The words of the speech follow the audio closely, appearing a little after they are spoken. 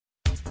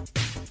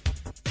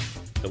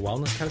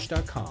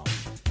TheWellnessCouch.com,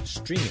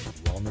 streaming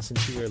wellness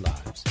into your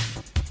lives.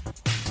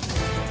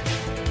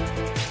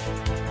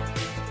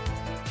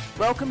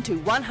 Welcome to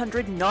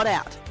 100 Not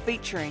Out,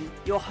 featuring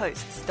your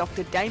hosts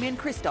Dr. Damien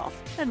Christoph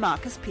and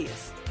Marcus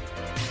Pearce.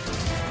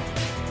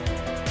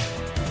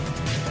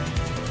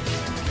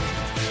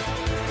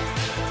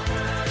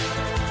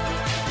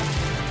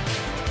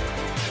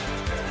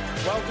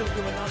 Welcome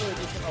to another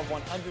edition of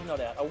 100 Not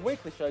Out, a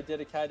weekly show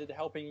dedicated to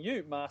helping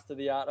you master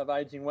the art of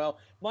aging well.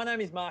 My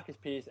name is Marcus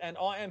Pearce, and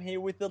I am here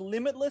with the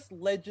limitless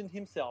legend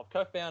himself,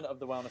 co-founder of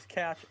The Wellness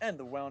Couch and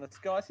The Wellness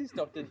Guys. He's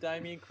Dr.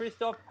 Damien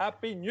Christoph.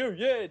 Happy New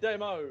Year,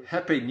 Damo!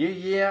 Happy New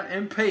Year,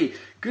 MP.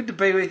 Good to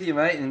be with you,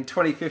 mate, in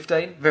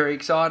 2015. Very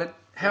excited.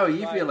 How are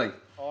you feeling?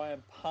 I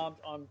am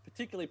pumped. I'm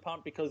particularly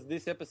pumped because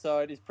this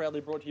episode is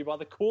proudly brought to you by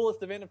the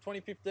coolest event of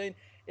 2015.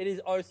 It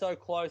is oh so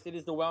close. It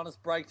is the Wellness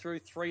Breakthrough,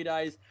 3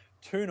 days,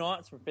 2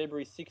 nights from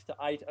February 6 to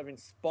 8 of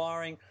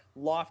inspiring,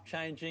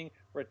 life-changing,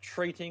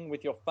 retreating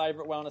with your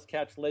favourite Wellness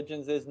Couch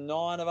legends. There's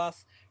 9 of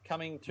us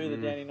coming to the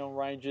Dandenong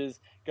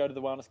Ranges. Go to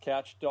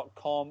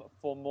thewellnesscouch.com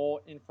for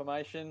more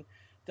information.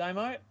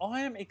 Damo,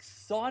 I am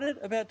excited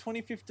about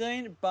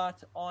 2015,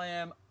 but I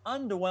am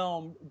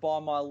underwhelmed by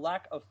my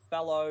lack of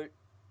fellow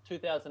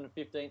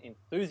 2015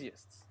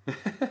 enthusiasts.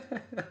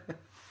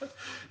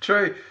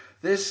 True.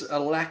 There's a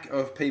lack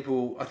of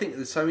people. I think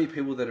there's so many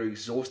people that are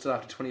exhausted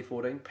after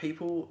 2014.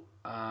 People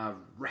are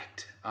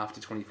wrecked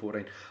after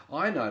 2014.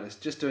 I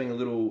noticed just doing a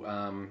little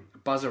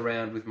buzz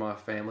around with my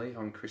family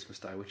on Christmas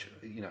Day, which,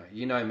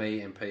 you know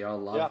me, MP, I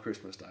love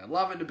Christmas Day. I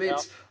love it to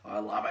bits. I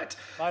love it.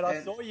 Mate,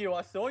 I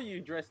saw you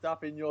dressed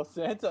up in your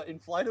Santa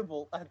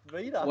inflatable at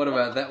Vita. What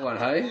about that one,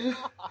 hey?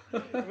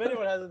 If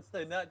anyone hasn't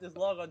seen that, just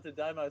log on to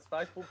Damo's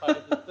Facebook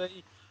page and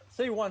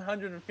see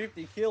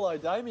 150 kilo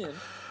Damien.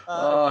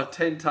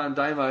 10-ton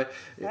Damo.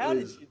 How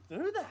did you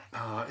do that?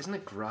 Oh, isn't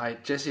it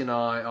great? Jesse and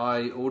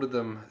I ordered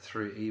them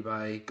through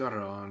eBay, got it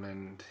on,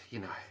 and,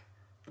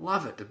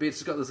 love it to bits.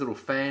 It's got this little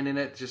fan in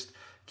it, just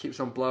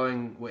keeps on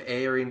blowing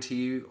air into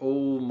you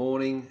all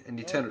morning, and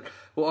you turn it...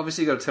 Well,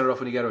 obviously you've got to turn it off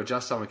when you go to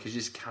adjust something, because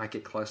you just can't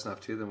get close enough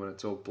to them when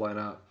it's all blown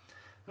up.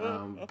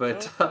 But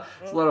it's a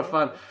lot of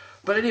fun.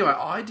 But anyway,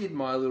 I did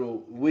my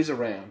little whiz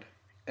around,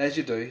 as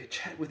you do,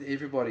 chat with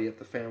everybody at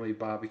the family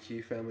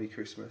barbecue, family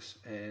Christmas,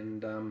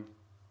 and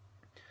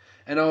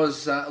I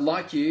was,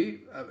 like you,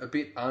 a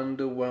bit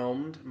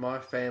underwhelmed. My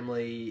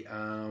family,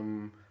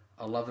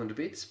 I love them to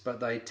bits, but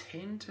they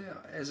tend to,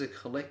 as a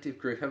collective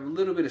group, have a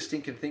little bit of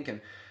stinking thinking,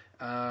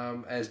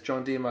 as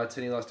John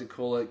Demartini likes to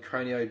call it,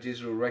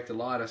 craniodigital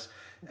rectilitis,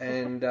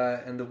 and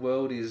the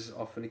world is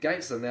often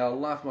against them. Now, I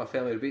love my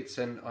family to bits,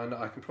 and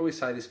I can probably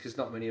say this because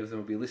not many of them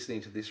will be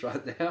listening to this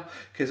right now,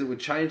 because it would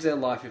change their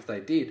life if they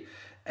did.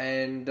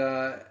 And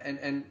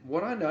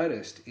what I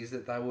noticed is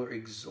that they were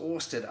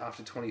exhausted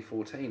after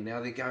 2014.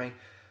 Now they're going,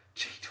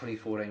 gee,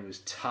 2014 was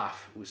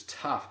tough. It was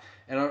tough.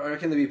 And I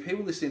reckon there'll be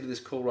people listening to this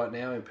call right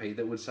now, MP,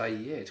 that would say,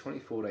 yeah,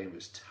 2014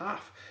 was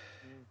tough.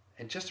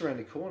 And just around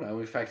the corner,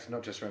 in fact,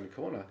 not just around the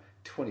corner,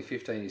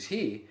 2015 is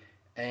here.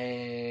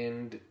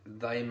 And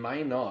they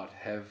may not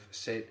have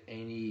set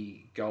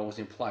any goals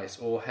in place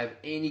or have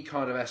any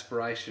kind of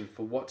aspiration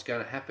for what's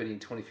going to happen in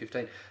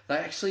 2015. They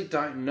actually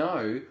don't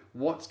know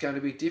what's going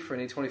to be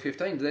different in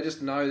 2015. They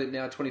just know that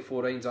now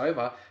 2014 is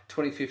over,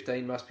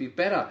 2015 must be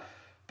better.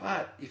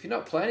 But if you're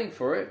not planning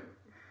for it,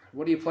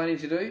 what are you planning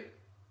to do?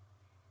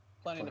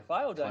 Planning to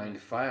fail, Damien. Planning to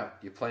fail.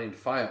 You're planning to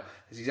fail.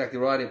 That's exactly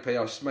right, MP.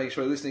 I was just making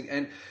sure you're listening.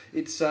 And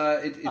it's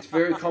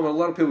very common. A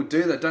lot of people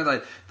do that, don't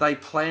they? They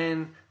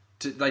plan...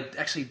 They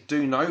actually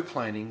do no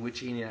planning,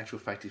 which in actual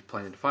fact is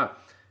planning to fail.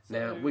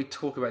 Now, we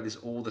talk about this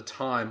all the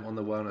time on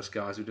the Wellness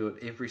Guys. We do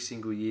it every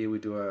single year. We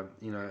do a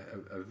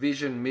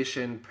vision,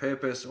 mission,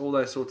 purpose, all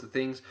those sorts of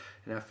things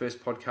in our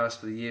first podcast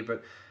for the year.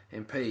 But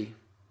MP,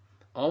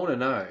 I want to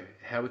know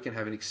how we can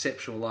have an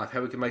exceptional life,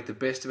 how we can make the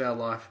best of our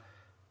life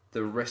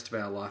the rest of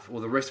our life, or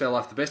the rest of our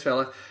life the best of our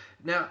life.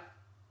 Now,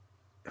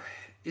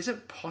 is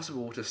it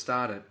possible to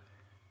start it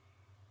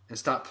and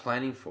start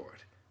planning for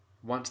it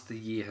once the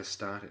year has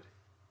started?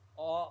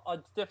 Oh,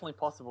 it's definitely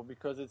possible,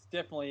 because it's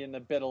definitely in the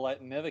better late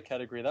than never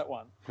category, that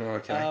one.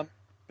 Okay.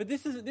 But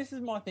this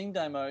is my thing,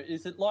 Damo,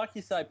 is that, like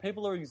you say,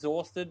 people are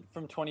exhausted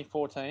from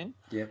 2014.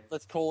 Yeah.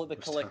 Let's call it the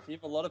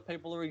collective. Tough. A lot of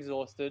people are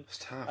exhausted. It's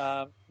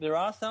tough. There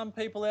are some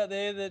people out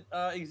there that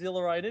are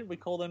exhilarated. We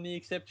call them the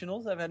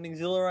exceptionals. They've had an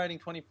exhilarating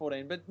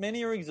 2014, but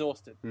many are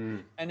exhausted.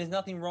 And there's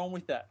nothing wrong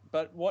with that.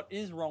 But what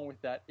is wrong with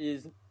that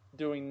is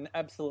doing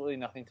absolutely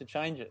nothing to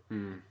change it.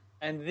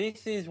 And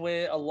this is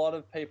where a lot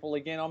of people,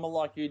 again, I'm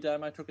like you,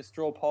 Damo, took a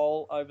straw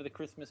poll over the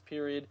Christmas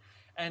period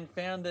and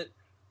found that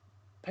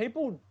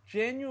people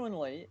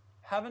genuinely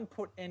haven't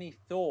put any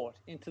thought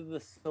into the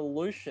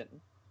solution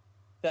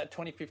that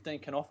 2015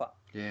 can offer.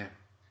 Yeah.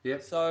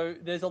 Yep. So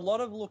there's a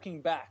lot of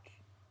looking back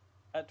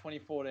at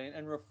 2014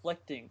 and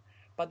reflecting,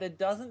 but there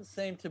doesn't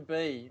seem to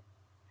be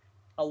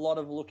a lot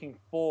of looking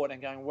forward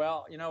and going,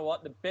 well, you know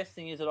what, the best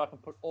thing is that I can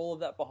put all of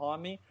that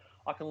behind me.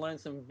 I can learn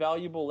some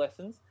valuable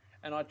lessons.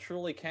 and I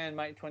truly can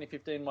make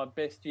 2015 my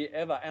best year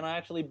ever. And I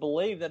actually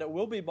believe that it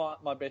will be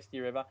my best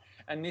year ever,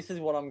 and this is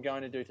what I'm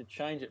going to do to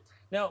change it.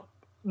 Now,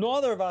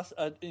 neither of us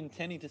are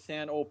intending to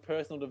sound all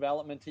personal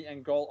development-y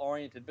and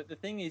goal-oriented, but the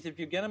thing is, if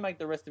you're going to make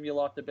the rest of your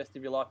life the best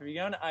of your life, if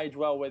you're going to age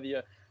well, whether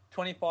you're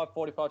 25,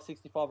 45,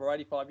 65 or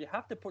 85, you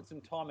have to put some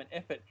time and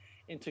effort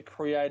into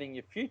creating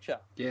your future.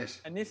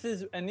 Yes. And this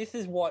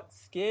is what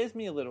scares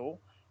me a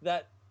little,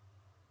 that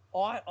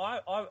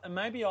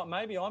maybe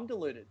I'm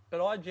deluded,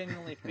 but I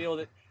genuinely feel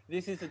that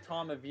this is the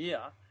time of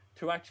year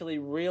to actually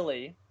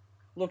really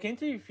look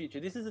into your future.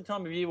 This is the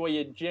time of year where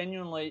you're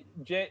generally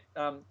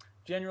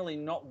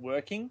not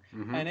working,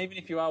 and even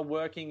if you are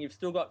working, you've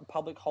still got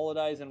public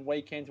holidays and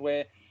weekends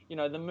where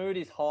the mood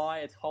is high.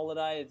 It's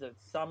holiday.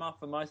 It's summer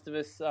for most of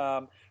us.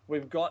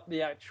 We've got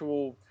the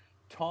actual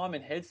time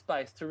and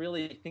headspace to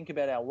really think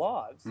about our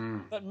lives.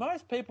 But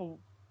most people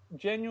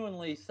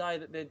genuinely say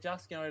that they're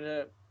just going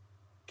to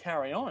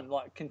carry on,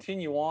 like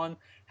continue on,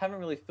 haven't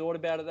really thought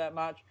about it that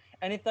much.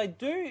 And if they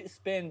do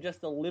spend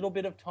just a little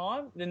bit of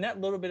time, then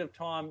that little bit of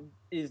time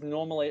is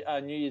normally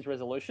a New Year's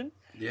resolution.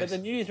 Yes. But the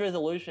New Year's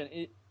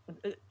resolution,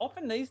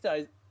 often these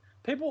days,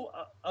 people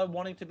are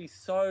wanting to be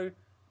so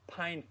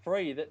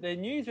pain-free that their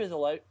New Year's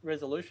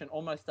resolution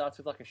almost starts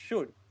with like a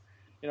should.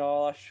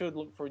 I should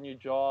look for a new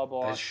job,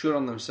 or they should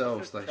on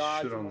themselves. They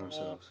should on more,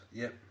 themselves.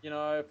 Yep.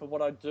 For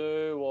what I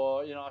do,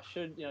 or I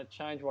should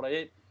change what I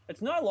eat.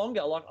 It's no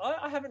longer like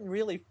I haven't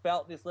really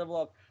felt this level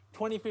of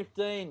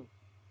 2015.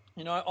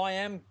 I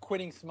am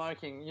quitting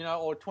smoking.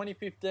 Or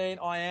 2015,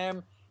 I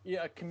am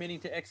committing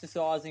to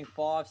exercising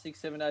 5, 6,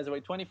 7 days a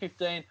week.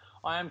 2015,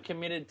 I am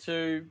committed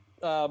to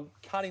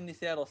cutting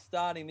this out, or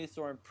starting this,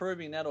 or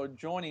improving that, or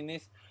joining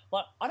this.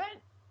 Like I don't.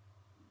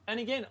 And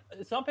again,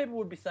 some people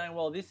would be saying,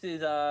 well, this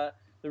is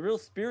the real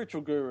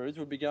spiritual gurus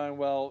would be going,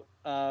 well,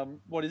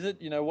 what is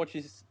it?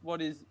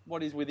 What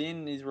is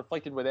within is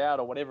reflected without,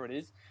 or whatever it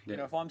is.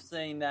 Yeah. If I'm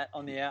seeing that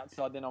on the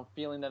outside, then I'm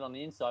feeling that on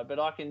the inside. But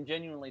I can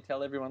genuinely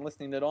tell everyone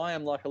listening that I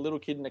am like a little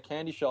kid in a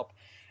candy shop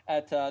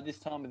at this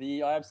time of the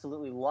year. I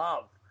absolutely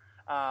love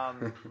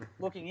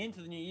looking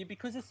into the new year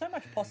because there's so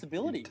much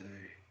possibility. You do.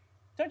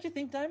 Don't you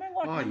think, Damon?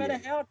 No matter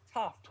how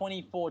tough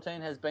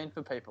 2014 has been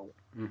for people,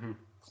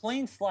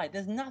 clean slate.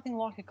 There's nothing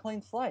like a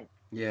clean slate.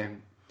 Yeah,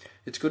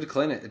 it's good to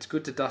clean it. It's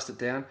good to dust it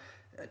down,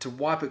 to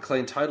wipe it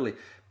clean totally.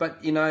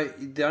 But,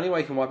 the only way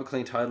you can wipe it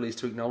clean totally is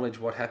to acknowledge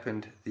what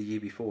happened the year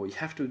before. You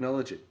have to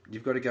acknowledge it.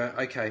 You've got to go,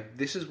 okay,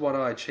 this is what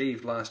I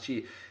achieved last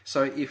year.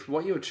 So if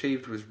what you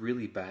achieved was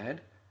really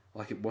bad,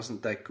 like it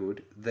wasn't that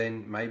good,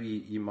 then maybe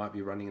you might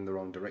be running in the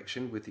wrong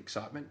direction with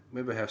excitement.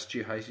 Remember how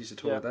Stu Hayes used to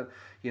talk about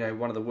that?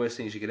 One of the worst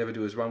things you could ever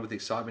do is run with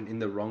excitement in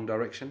the wrong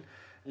direction.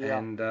 Yeah.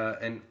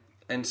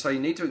 And so you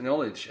need to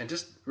acknowledge and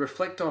just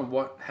reflect on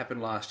what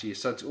happened last year.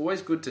 So it's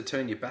always good to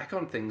turn your back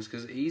on things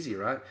because it's easy,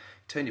 right?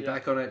 Turn your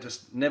back on it,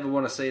 just never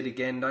want to see it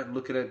again. Don't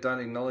look at it, don't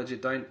acknowledge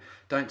it,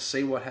 don't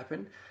see what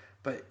happened.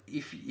 But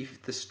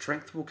if the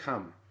strength will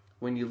come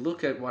when you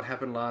look at what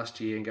happened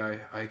last year and go,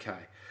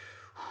 okay,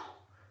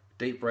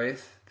 deep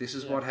breath, this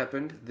is what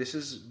happened, this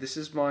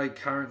is my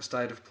current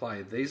state of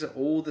play. These are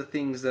all the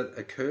things that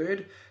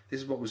occurred, this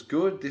is what was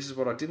good, this is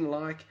what I didn't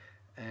like.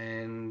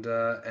 And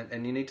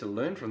you need to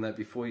learn from that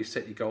before you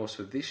set your goals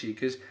for this year.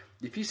 Because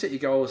if you set your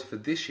goals for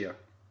this year,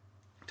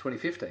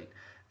 2015,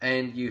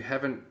 and you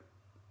haven't,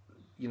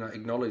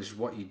 acknowledged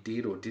what you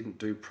did or didn't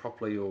do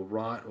properly or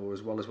right or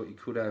as well as what you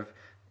could have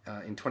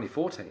in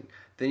 2014,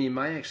 then you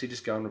may actually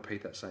just go and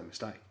repeat that same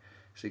mistake.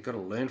 So you've got to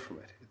learn from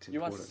it. It's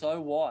important. You are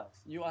so wise.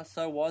 You are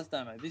so wise,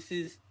 Damo. This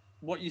is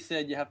what you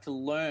said. You have to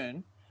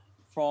learn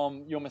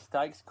from your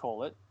mistakes.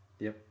 Call it.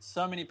 Yep.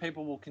 So many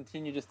people will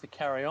continue just to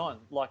carry on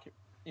like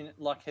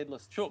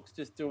headless chooks,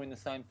 just doing the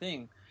same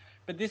thing.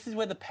 But this is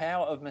where the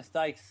power of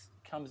mistakes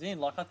comes in.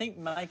 Like I think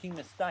making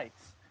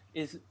mistakes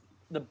is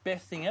the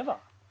best thing ever.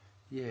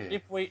 Yeah.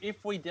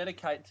 If we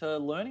dedicate to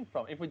learning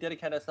from it, if we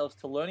dedicate ourselves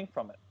to learning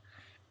from it.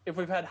 If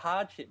we've had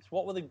hardships,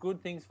 what were the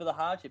good things for the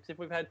hardships? If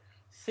we've had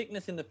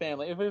sickness in the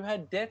family, if we've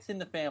had debts in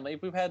the family,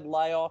 if we've had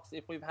layoffs,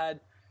 if we've had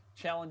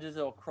challenges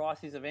or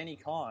crises of any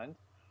kind,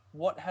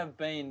 what have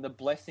been the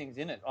blessings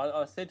in it?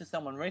 I said to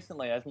someone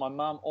recently, as my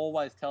mum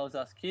always tells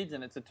us kids,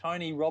 and it's a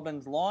Tony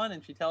Robbins line,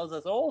 and she tells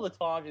us all the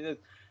time, she says,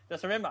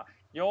 just remember,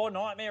 your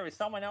nightmare is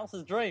someone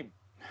else's dream.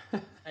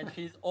 And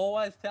she's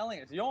always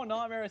telling us, your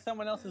nightmare is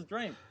someone else's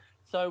dream.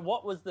 So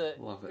what was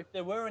if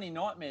there were any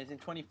nightmares in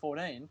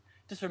 2014,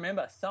 just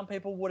remember, some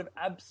people would have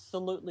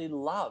absolutely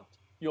loved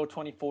your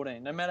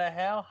 2014. No matter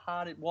how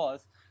hard it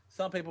was,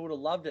 some people would have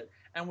loved it.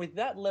 And with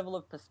that level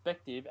of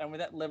perspective and with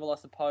that level, I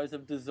suppose,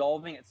 of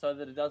dissolving it so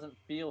that it doesn't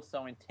feel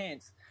so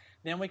intense,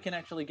 then we can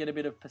actually get a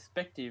bit of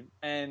perspective.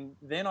 And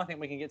then I think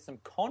we can get some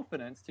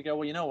confidence to go,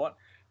 well, you know what?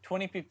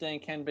 2015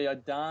 can be a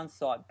darn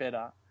sight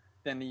better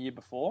than the year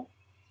before.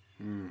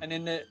 And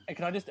then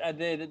can I just add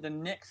there that the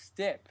next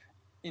step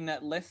in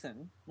that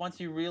lesson, once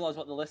you realise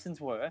what the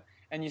lessons were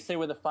and you see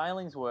where the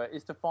failings were,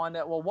 is to find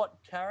out, well, what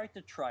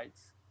character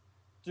traits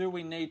do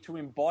we need to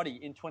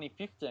embody in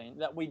 2015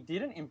 that we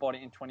didn't embody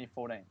in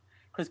 2014?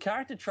 Because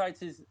character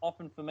traits is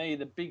often, for me,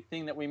 the big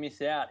thing that we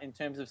miss out in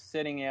terms of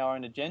setting our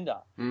own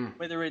agenda.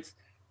 Whether it's,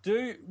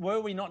 were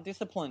we not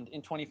disciplined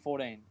in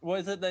 2014?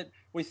 Was it that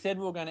we said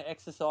we were going to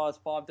exercise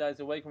 5 days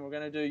a week and we're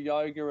going to do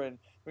yoga and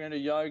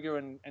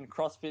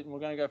CrossFit and we're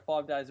going to go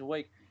 5 days a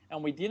week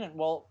and we didn't?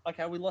 Well,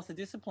 okay, we lost the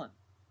discipline.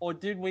 Or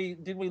did we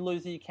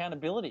lose the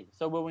accountability?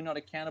 So were we not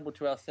accountable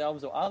to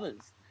ourselves or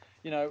others?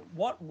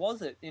 What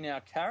was it in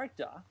our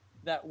character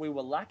that we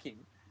were lacking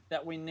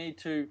that we need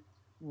to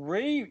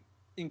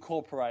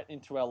reincorporate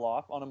into our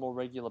life on a more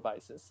regular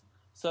basis,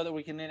 so that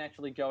we can then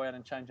actually go out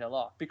and change our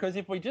life? Because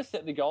if we just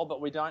set the goal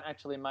but we don't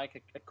actually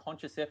make a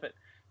conscious effort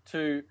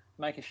to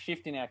make a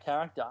shift in our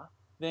character,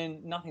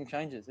 then nothing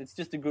changes. It's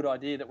just a good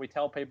idea that we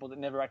tell people that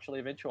never actually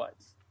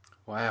eventuates.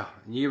 Wow,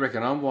 you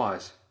reckon I'm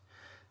wise?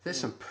 There's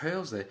some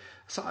pearls there.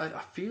 So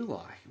I feel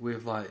like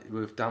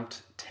we've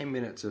dumped 10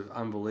 minutes of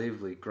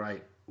unbelievably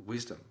great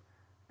wisdom,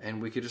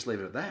 and we could just leave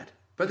it at that.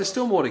 But there's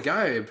still more to go,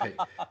 MP.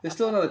 There's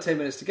still another 10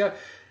 minutes to go.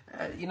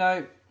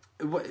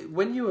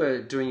 When you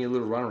were doing your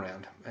little run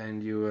around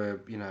and you were,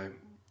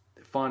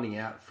 finding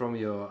out from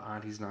your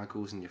aunties and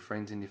uncles and your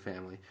friends and your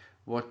family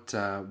what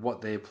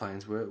their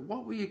plans were,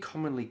 what were you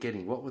commonly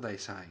getting? What were they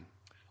saying?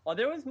 Oh,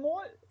 there was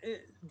more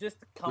just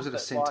comfort. Was it a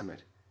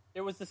sentiment? It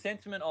was the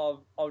sentiment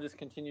of, I'll just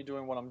continue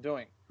doing what I'm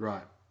doing.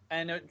 Right.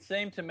 And it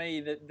seemed to me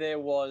that there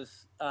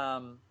was,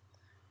 and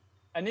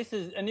this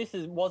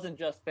wasn't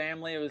just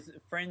family, it was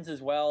friends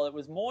as well. It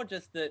was more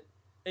just that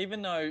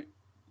even though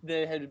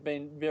there had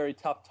been very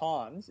tough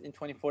times in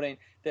 2014,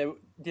 there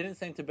didn't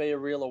seem to be a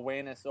real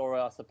awareness or,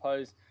 I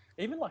suppose,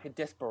 even like a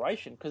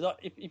desperation. Because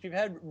if you've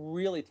had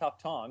really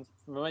tough times,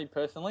 for me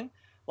personally,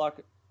 like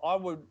I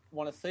would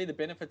want to see the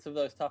benefits of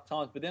those tough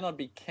times, but then I'd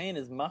be keen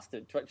as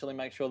mustard to actually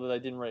make sure that they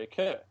didn't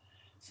reoccur.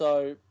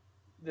 So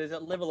there's a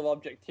level of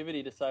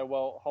objectivity to say,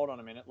 well, hold on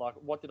a minute, like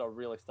what did I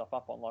really stuff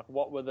up on? Like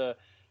what were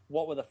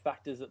the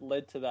factors that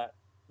led to that,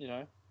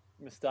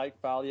 mistake,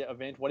 failure,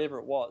 event, whatever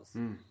it was.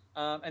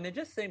 And it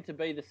just seemed to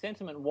be, the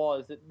sentiment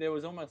was that there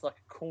was almost like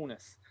a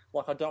coolness,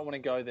 like I don't want to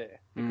go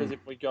there because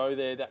if we go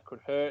there, that could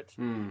hurt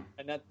and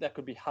that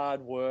could be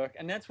hard work.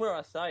 And that's where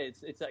I say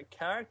it's that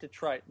character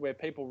trait where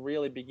people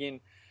really begin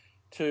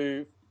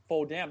to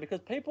fall down,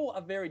 because people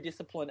are very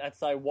disciplined at,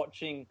 say,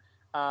 watching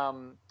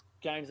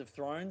Games of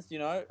Thrones,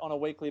 on a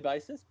weekly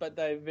basis, but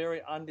they're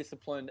very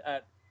undisciplined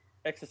at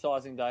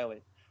exercising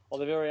daily, or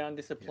they're very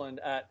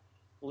undisciplined at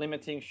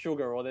limiting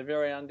sugar, or they're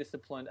very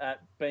undisciplined at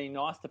being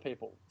nice to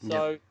people.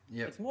 So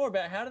it's more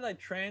about how do they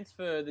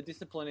transfer the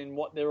discipline in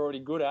what they're already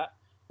good at,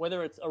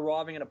 whether it's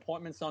arriving at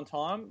appointments on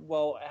time.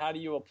 Well, how do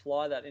you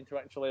apply that into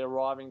actually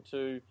arriving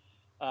to,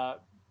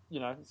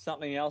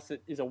 something else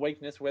that is a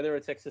weakness, whether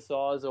it's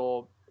exercise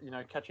or,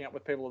 catching up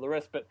with people or the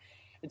rest. But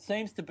it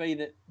seems to be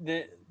that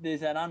there's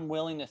that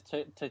unwillingness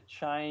to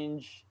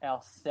change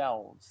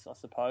ourselves, I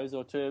suppose,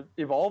 or to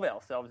evolve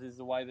ourselves is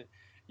the way that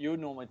you would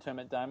normally term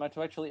it, Damo,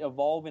 to actually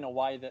evolve in a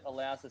way that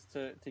allows us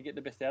to get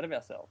the best out of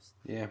ourselves.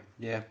 Yeah.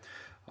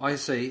 I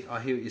hear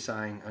what you're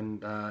saying,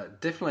 and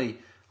definitely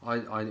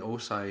I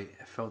also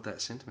felt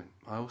that sentiment.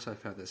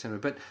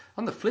 But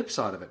on the flip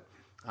side of it,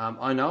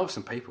 I know of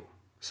some people,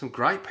 some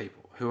great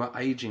people, who are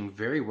aging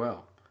very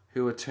well,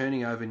 who are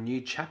turning over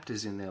new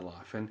chapters in their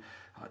life, and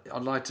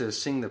I'd like to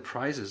sing the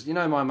praises.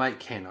 My mate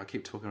Ken, I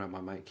keep talking about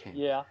my mate Ken.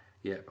 Yeah,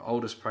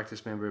 oldest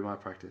practice member in my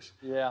practice.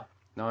 Yeah.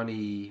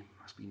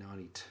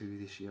 92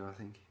 this year, I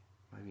think.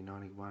 Maybe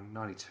 91,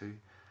 92.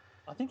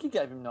 I think you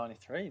gave him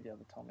 93 the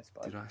other time we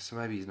spoke. Did I? So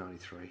maybe he's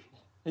 93.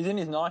 He's in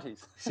his 90s.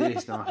 He's in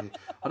his 90s.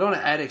 I don't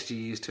want to add extra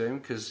years to him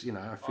because,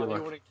 I feel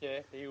like...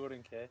 He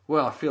wouldn't care.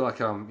 Well, I feel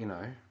like I'm,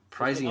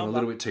 praising him a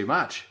little bit too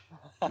much.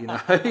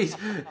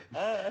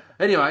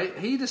 Anyway,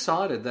 he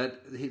decided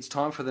that it's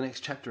time for the next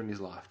chapter in his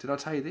life. Did I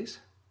tell you this?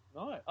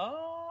 No.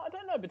 I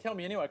don't know, but tell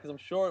me anyway, because I'm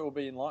sure it will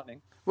be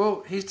enlightening.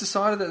 Well, he's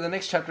decided that the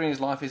next chapter in his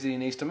life is that he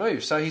needs to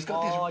move. So he's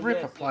got this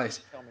ripper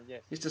place. Tell me,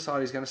 yes. He's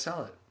decided he's going to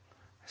sell it.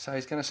 So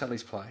he's going to sell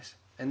his place.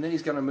 And then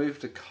he's going to move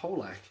to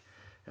Colac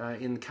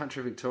in the country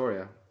of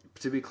Victoria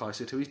to be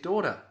closer to his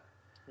daughter.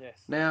 Yes.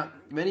 Now,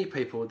 many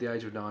people at the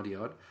age of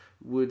 90-odd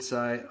would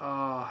say,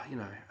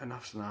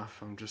 enough's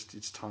enough.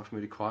 It's time for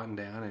me to quieten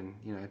down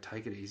and,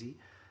 take it easy.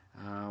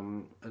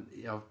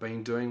 I've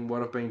been doing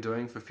what I've been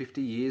doing for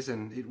 50 years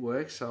and it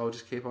works, so I'll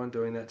just keep on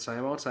doing that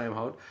same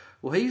old.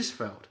 Well, he's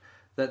felt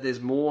that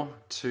there's more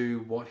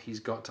to what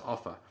he's got to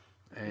offer.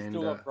 And, he's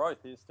still got growth.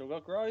 He's still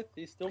got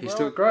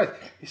growth.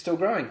 He's still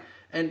growing.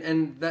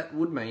 And that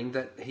would mean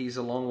that he's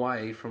a long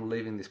way from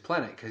leaving this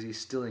planet because he's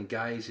still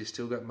engaged, he's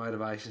still got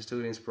motivation, still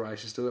got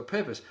inspiration, still got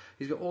purpose.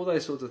 He's got all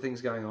those sorts of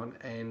things going on,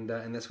 and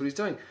that's what he's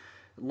doing.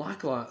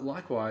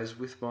 Likewise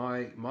with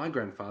my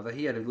grandfather,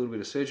 he had a little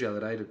bit of surgery the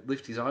other day to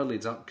lift his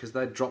eyelids up because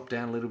they'd dropped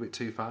down a little bit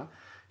too far.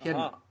 He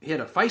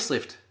had a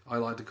facelift, I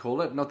like to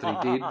call it. Not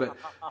that he did, but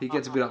he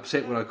gets a bit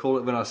upset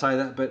when I say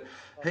that. But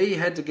he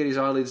had to get his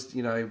eyelids,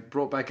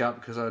 brought back up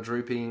because they were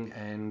drooping,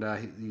 and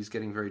he's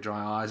getting very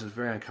dry eyes. It was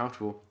very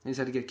uncomfortable. He's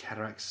had to get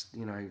cataracts,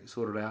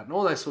 sorted out, and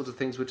all those sorts of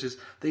things.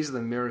 These are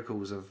the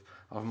miracles of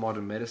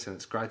modern medicine.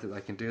 It's great that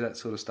they can do that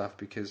sort of stuff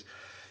because,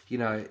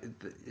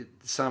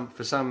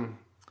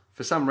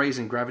 for some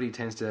reason, gravity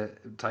tends to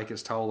take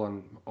its toll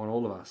on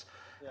all of us.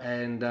 Yeah.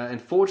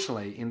 And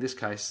fortunately, in this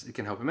case, it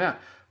can help him out.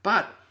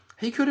 But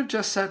he could have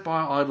just sat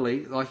by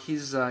idly, like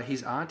his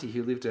auntie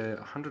who lived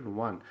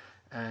 101,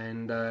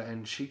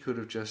 and she could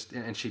have just,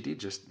 and she did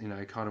just,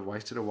 kind of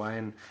wasted away,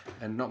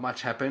 and not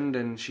much happened,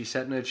 and she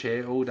sat in her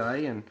chair all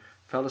day and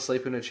fell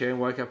asleep in her chair and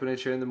woke up in her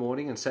chair in the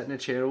morning and sat in her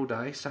chair all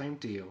day. Same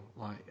deal,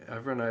 like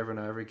over and over and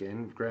over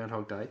again,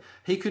 Groundhog Day.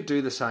 He could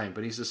do the same,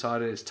 but he's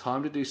decided it's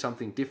time to do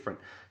something different.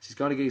 So he's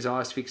going to get his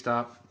eyes fixed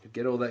up,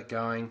 get all that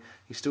going.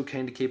 He's still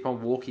keen to keep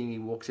on walking. He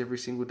walks every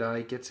single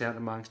day, gets out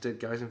amongst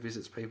it, goes and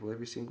visits people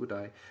every single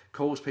day,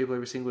 calls people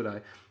every single day,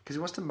 because he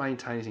wants to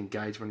maintain his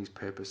engagement, his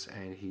purpose,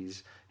 and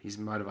his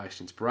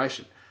motivation,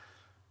 inspiration.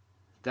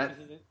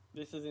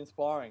 This is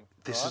inspiring.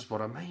 This right? is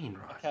what I mean,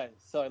 right? Okay,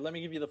 so let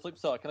me give you the flip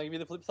side. Can I give you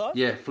the flip side?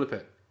 Yeah, flip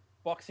it.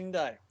 Boxing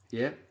Day.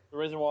 Yeah. The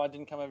reason why I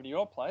didn't come over to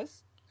your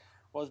place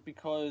was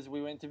because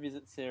we went to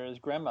visit Sarah's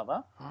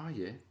grandmother. Oh,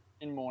 yeah.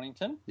 In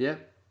Mornington. Yeah.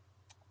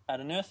 At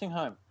a nursing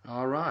home.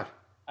 All right.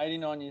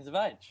 89 years of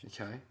age.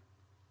 Okay.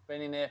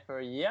 Been in there for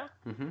a year.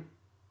 Mm-hmm.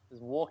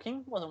 Was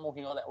walking. Wasn't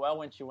walking all that well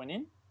when she went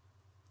in.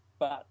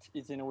 But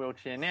is in a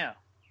wheelchair now.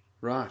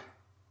 Right.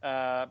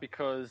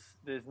 Because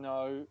there's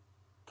no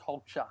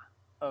culture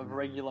of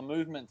regular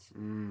movements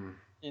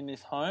in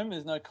this home.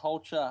 There's no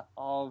culture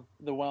of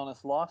the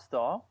wellness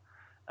lifestyle.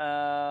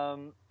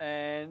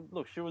 And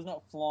look, she was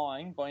not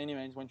flying by any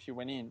means when she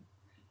went in.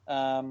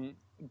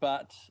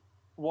 But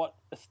what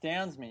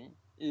astounds me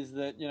is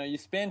that, you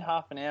spend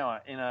half an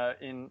hour in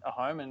a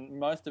home, and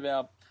most of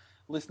our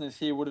listeners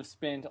here would have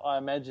spent, I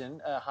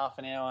imagine, half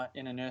an hour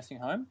in a nursing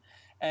home.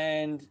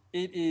 And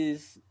it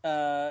is,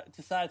 to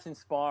say it's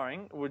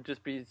inspiring would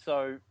just be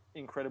so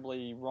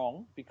incredibly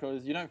wrong,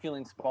 because you don't feel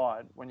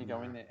inspired when you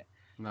go in there.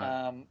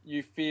 No.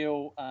 You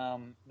feel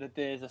that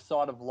there's a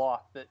side of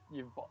life that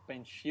you've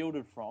been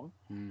shielded from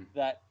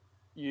that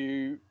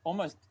you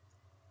almost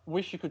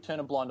wish you could turn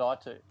a blind eye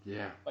to.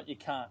 Yeah. But you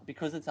can't,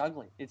 because it's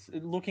ugly. It's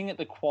looking at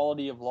the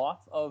quality of life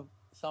of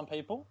some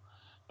people,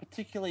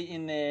 particularly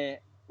in their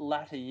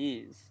latter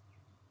years.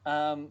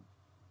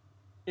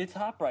 It's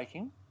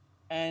heartbreaking.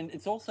 And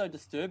it's also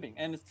disturbing.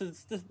 And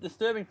it's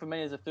disturbing for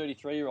me as a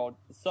 33-year-old,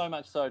 so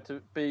much so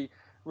to be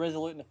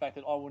resolute in the fact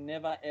that I will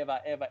never, ever,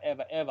 ever,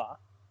 ever, ever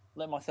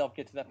let myself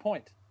get to that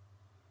point.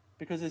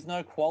 Because there's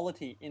no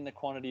quality in the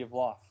quantity of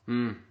life.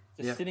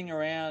 Just sitting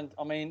around,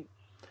 I mean...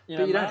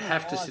 But you don't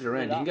have to sit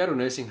around. You can go to a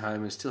nursing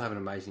home and still have an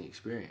amazing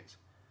experience.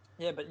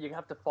 Yeah, but you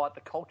have to fight the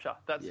culture.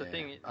 That's the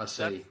thing. I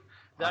see.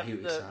 That's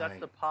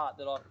the part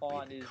that I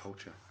find is...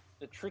 culture.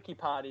 The tricky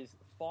part is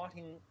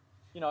fighting...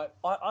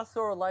 I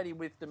saw a lady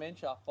with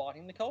dementia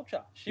fighting the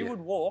culture. She would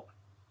walk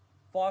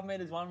 5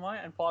 metres one way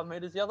and 5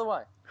 metres the other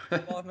way.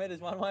 5 metres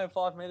one way and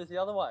 5 metres the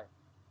other way.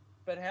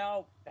 But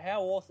how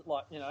awesome,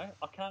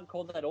 I can't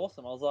call that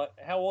awesome. I was like,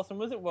 how awesome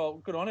was it?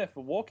 Well, good on her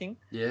for walking.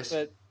 Yes.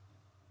 But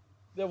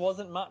there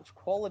wasn't much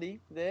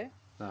quality there.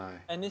 No.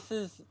 And this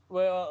is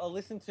where I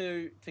listened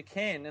to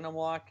Ken, and I'm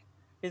like,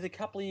 he's a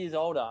couple of years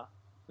older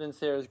than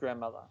Sarah's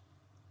grandmother.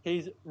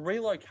 He's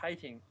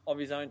relocating of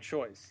his own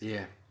choice.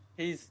 Yeah.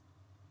 He's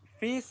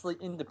fiercely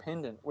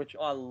independent, which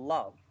I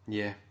love.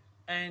 Yeah.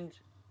 And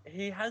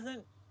he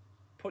hasn't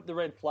put the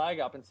red flag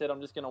up and said, I'm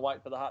just going to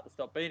wait for the heart to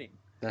stop beating.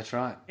 That's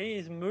right. He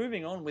is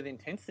moving on with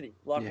intensity,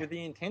 with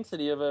the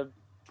intensity of a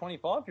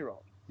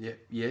 25-year-old. Yeah.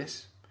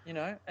 Yes.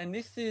 And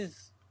this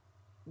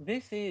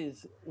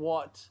is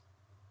what,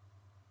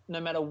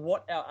 no matter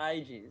what our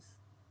age is,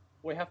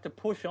 we have to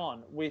push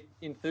on with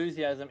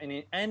enthusiasm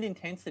and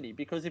intensity,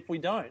 because if we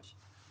don't,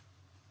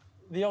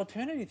 the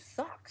alternative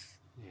sucks.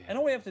 Yeah. And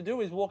all we have to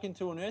do is walk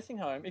into a nursing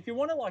home. If you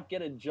want to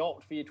get a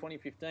jolt for your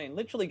 2015,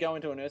 literally go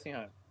into a nursing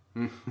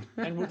home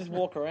and we'll just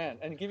walk around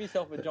and give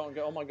yourself a jolt and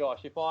go, oh my gosh,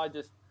 if I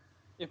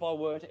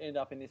were to end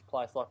up in this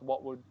place,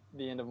 what would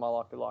the end of my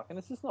life be like? And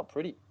it's just not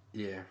pretty.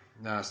 Yeah.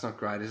 No, it's not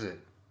great, is it?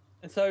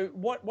 And so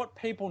what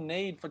people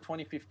need for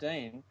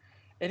 2015,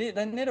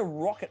 they need a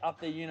rocket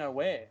up there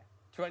where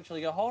to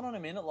actually go, hold on a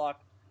minute,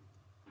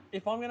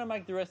 if I'm going to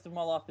make the rest of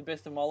my life the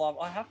best of my life,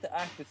 I have to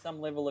act with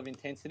some level of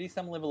intensity,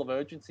 some level of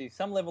urgency,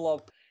 some level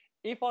of,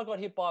 if I got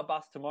hit by a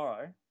bus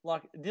tomorrow,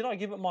 did I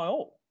give it my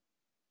all?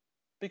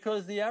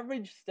 Because the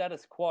average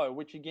status quo,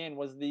 which again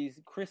was the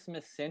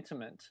Christmas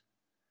sentiment,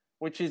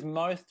 which is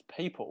most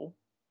people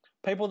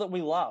that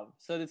we love.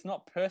 So it's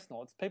not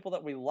personal, it's people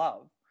that we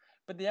love.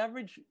 But the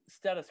average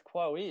status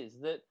quo is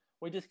that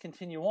we just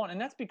continue on. And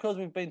that's because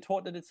we've been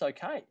taught that it's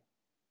okay.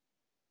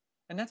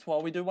 And that's why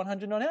we do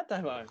 100 not-out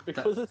demos,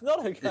 because it's not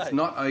okay. It's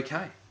not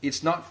okay.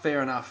 It's not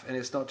fair enough, and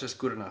it's not just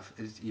good enough.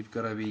 You've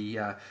got to be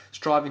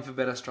striving for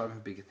better, striving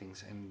for bigger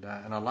things, and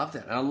I love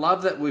that. And I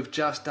love that we've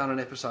just done an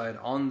episode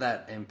on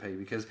that, MP,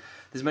 because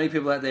there's many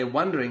people out there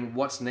wondering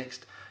what's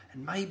next,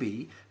 and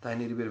maybe they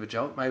need a bit of a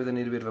jolt, maybe they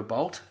need a bit of a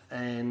bolt,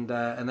 and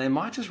they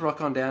might just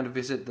rock on down to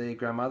visit their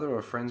grandmother or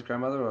a friend's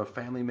grandmother or a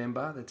family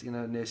member that's in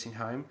a nursing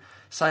home.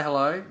 Say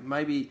hello,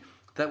 maybe...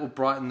 That will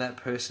brighten that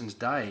person's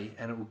day,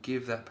 and it will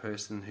give that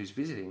person who's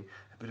visiting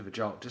a bit of a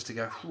jolt, just to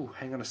go,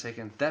 hang on a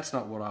second, that's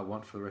not what I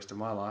want for the rest of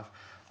my life.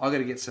 I've got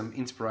to get some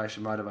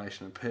inspiration,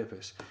 motivation and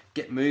purpose,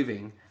 get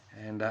moving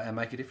and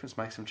make a difference,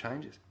 make some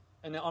changes.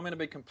 And now I'm going to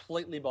be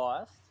completely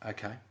biased.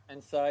 Okay.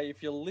 And say,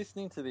 if you're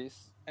listening to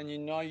this and you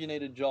know you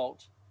need a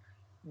jolt,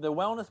 the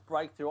Wellness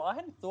Breakthrough, I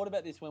hadn't thought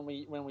about this when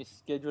we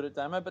scheduled it,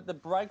 Damo, but the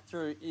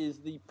Breakthrough is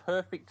the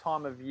perfect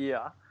time of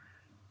year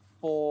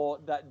for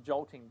that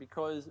jolting,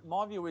 because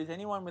my view is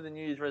anyone with a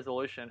New Year's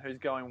resolution who's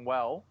going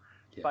well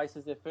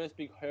faces their first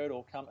big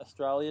hurdle come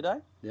Australia Day.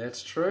 Yeah,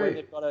 it's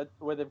true.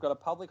 Where they've got a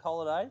public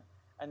holiday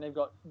and they've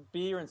got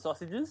beer and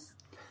sausages.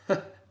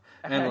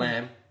 and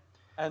lamb.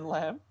 And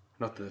lamb.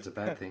 Not that it's a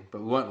bad thing,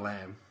 but we want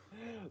lamb.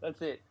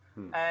 That's it.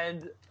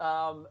 And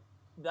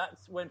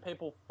that's when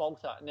people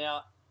falter.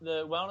 Now,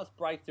 the Wellness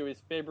Breakthrough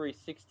is February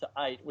 6 to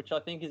 8, which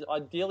I think is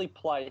ideally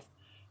placed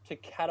to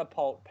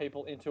catapult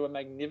people into a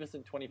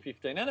magnificent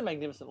 2015 and a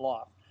magnificent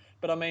life.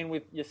 But I mean,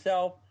 with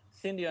yourself,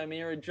 Cindy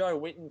O'Meara, Joe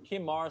Whitten,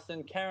 Kim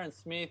Morrison, Karen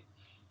Smith,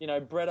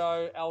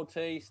 Bretto,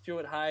 LT,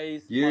 Stuart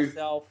Hayes,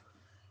 myself,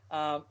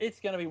 it's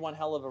going to be one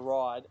hell of a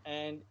ride.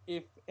 And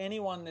if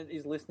anyone that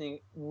is listening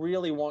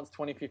really wants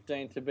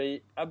 2015 to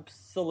be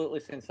absolutely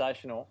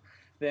sensational,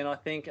 then I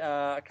think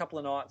a couple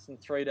of nights and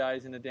 3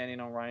 days in the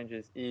Dandenong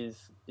Ranges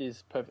is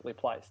perfectly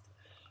placed.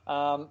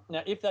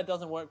 Now, if that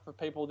doesn't work for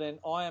people, then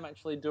I am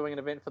actually doing an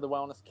event for the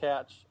Wellness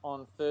Couch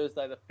on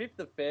Thursday, the 5th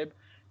of Feb.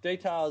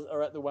 Details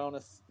are at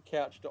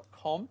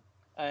thewellnesscouch.com,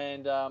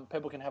 and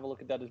people can have a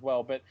look at that as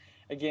well. But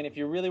again, if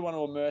you really want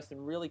to immerse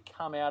and really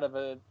come out of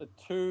a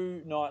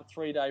 2-night,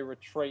 3-day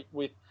retreat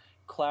with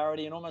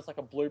clarity and almost like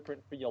a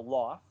blueprint for your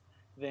life,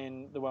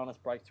 then the Wellness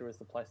Breakthrough is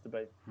the place to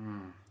be.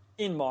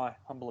 In my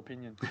humble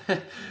opinion.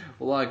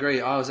 Well, I agree.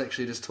 I was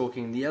actually just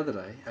talking the other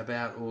day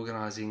about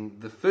organising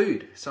the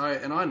food.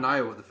 And I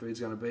know what the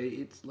food's going to be.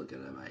 It's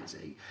looking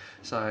amazing.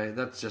 So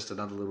that's just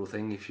another little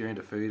thing. If you're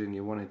into food and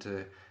you're wanting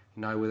to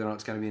know whether or not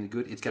it's going to be any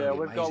good, it's going to be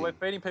amazing. We're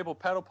feeding people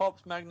Paddle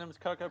Pops, Magnums,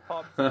 Cocoa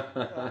Pops.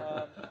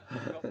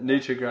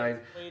 Nutrigrain.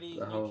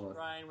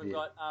 Nutrigrain. We've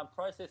got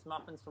processed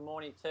muffins for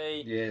morning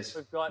tea. Yes.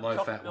 We've got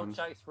chocolate ones.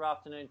 milkshakes for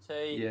afternoon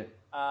tea.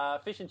 Yeah.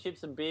 Fish and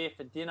chips and beer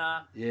for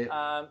dinner.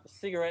 Yeah.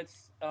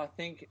 Cigarettes, I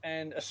think,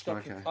 and a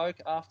Scotch and Coke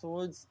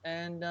afterwards.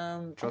 And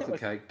chocolate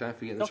cake. Don't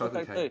forget the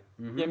chocolate cake.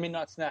 Mm-hmm. Yeah,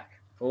 midnight snack.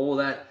 All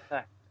that.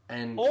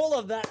 And all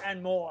of that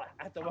and more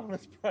at the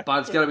Wellness Breakthrough.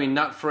 But it's got to be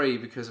nut-free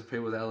because of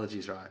people with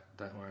allergies, right?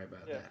 Don't worry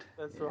about that.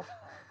 That's right.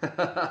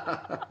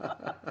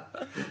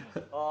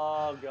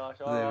 Oh, gosh.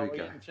 We're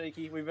getting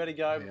cheeky. We better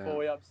go before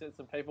we upset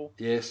some people.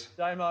 Yes.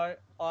 Damo,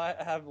 I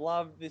have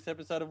loved this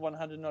episode of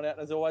 100 Not Out.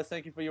 As always,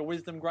 thank you for your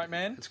wisdom, great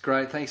man. It's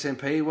great. Thanks,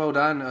 MP. Well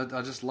done.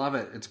 I just love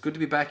it. It's good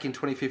to be back in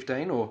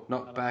 2015, or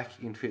not back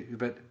in,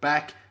 but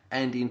back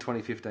and in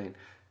 2015.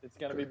 It's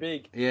going to be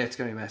big. Yeah, it's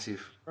going to be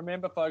massive.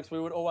 Remember, folks,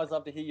 we would always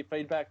love to hear your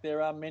feedback.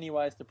 There are many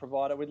ways to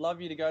provide it. We'd love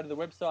you to go to the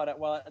website at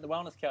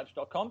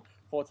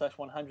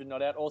thewellnesscouch.com/100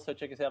 Not Out. Also,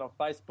 check us out on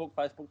Facebook,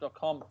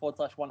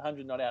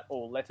 facebook.com/100 Not Out,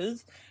 all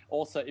letters.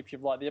 Also, if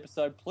you've liked the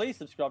episode, please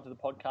subscribe to the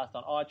podcast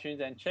on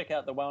iTunes and check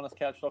out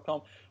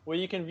thewellnesscouch.com, where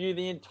you can view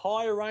the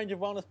entire range of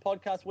wellness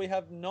podcasts. We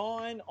have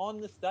 9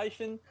 on the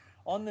station,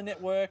 on the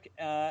network,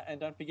 and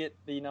don't forget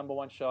the number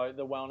one show,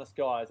 The Wellness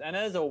Guys. And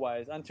as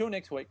always, until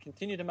next week,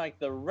 continue to make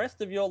the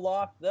rest of your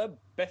life the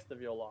best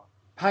of your life.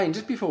 Hey, and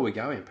just before we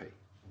go, MP.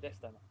 Yes,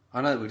 Dana.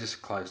 I know that we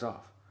just closed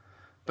off,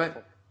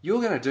 but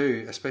you're going to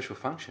do a special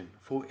function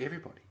for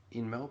everybody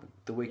in Melbourne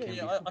the weekend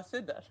before. I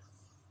said that.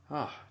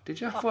 Oh,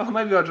 did you? Well,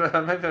 maybe I drifted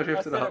I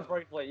said off. it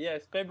briefly.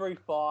 Yes, February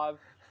 5,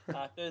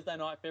 Thursday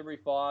night, February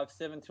 5,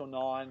 7 till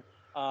 9.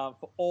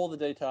 For all the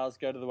details,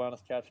 go to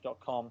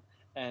thewellnesscouch.com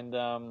and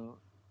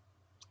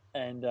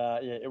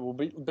it will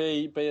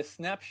be a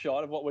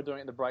snapshot of what we're doing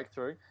at the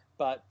Breakthrough,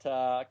 but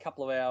a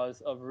couple of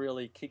hours of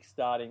really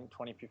kick-starting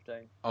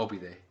 2015. I'll be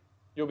there.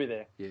 You'll be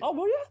there. Yeah. Oh,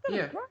 well,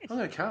 yeah, great. I'm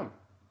going to come.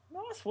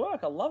 Nice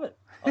work. I love it.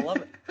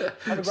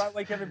 Have a great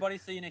week, everybody.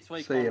 See you next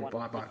week. See you.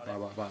 Bye.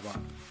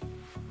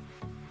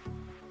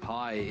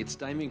 Hi, it's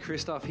Damien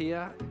Christoph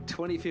here.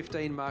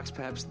 2015 marks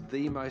perhaps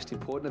the most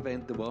important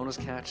event the Wellness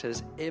Couch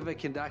has ever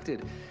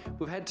conducted.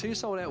 We've had 2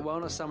 sold-out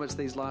wellness summits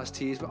these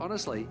last years, but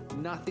honestly,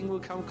 nothing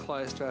will come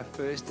close to our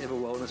first ever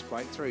Wellness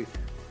Breakthrough.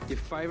 Your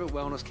favourite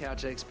Wellness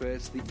Couch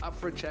experts, the Up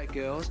for a Chat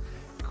girls,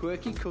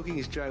 Quirky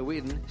Cooking's Joe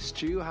Whitten,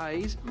 Stu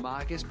Hayes,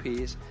 Marcus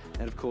Pearce,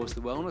 and of course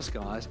the Wellness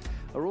Guys,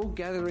 are all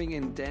gathering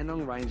in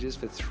Dandenong Ranges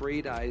for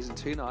 3 days and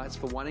 2 nights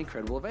for one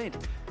incredible event.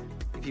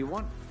 If you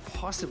want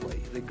possibly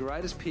the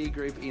greatest peer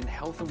group in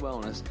health and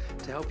wellness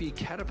to help you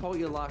catapult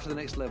your life to the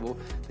next level,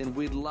 then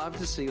we'd love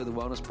to see you at the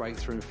Wellness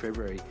Breakthrough in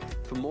February.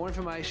 For more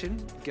information,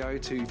 go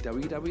to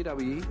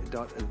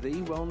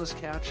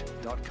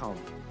www.thewellnesscouch.com.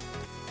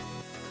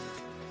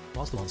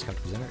 Whilst the Wellness Couch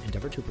presenter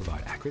endeavor to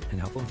provide accurate and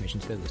helpful information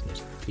to their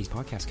listeners, these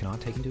podcasts cannot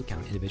take into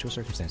account individual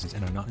circumstances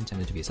and are not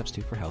intended to be a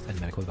substitute for health and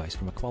medical advice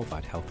from a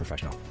qualified health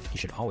professional. You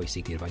should always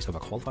seek the advice of a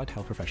qualified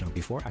health professional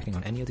before acting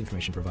on any of the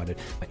information provided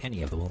by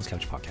any of the Wellness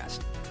Couch podcasts.